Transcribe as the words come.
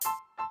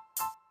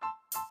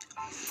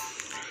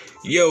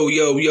Yo,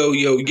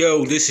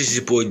 this is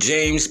your boy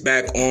James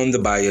back on the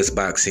Bias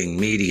Boxing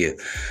Media.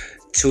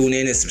 Tune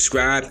in and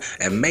subscribe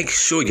and make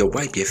sure you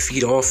wipe your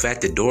feet off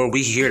at the door.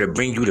 We here to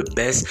bring you the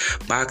best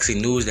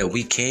boxing news that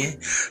we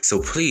can. So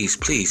please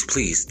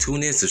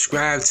tune in,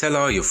 subscribe, tell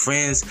all your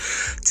friends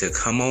to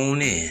come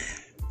on in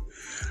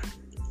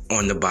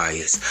on the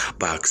Bias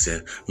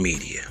Boxing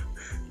Media.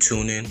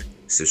 Tune in,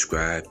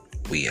 subscribe,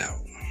 we out.